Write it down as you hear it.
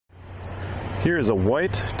Here is a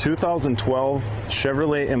white 2012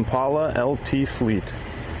 Chevrolet Impala LT Fleet.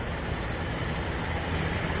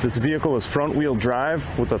 This vehicle is front-wheel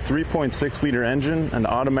drive with a 3.6-liter engine and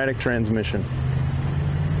automatic transmission.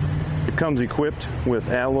 It comes equipped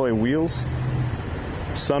with alloy wheels,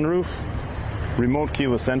 sunroof, remote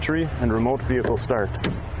keyless entry, and remote vehicle start.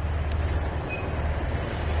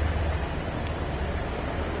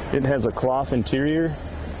 It has a cloth interior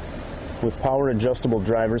with power adjustable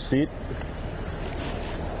driver's seat,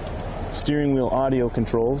 steering wheel audio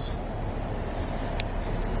controls,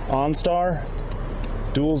 OnStar,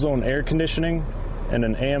 dual zone air conditioning, and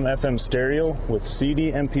an AM/FM stereo with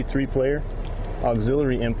CD MP3 player,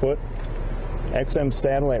 auxiliary input, XM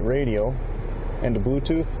satellite radio, and a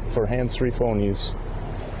Bluetooth for hands-free phone use.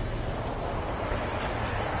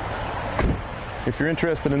 If you're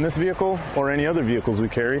interested in this vehicle or any other vehicles we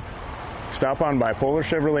carry, stop on by Polar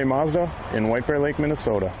Chevrolet Mazda in White Bear Lake,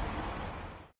 Minnesota.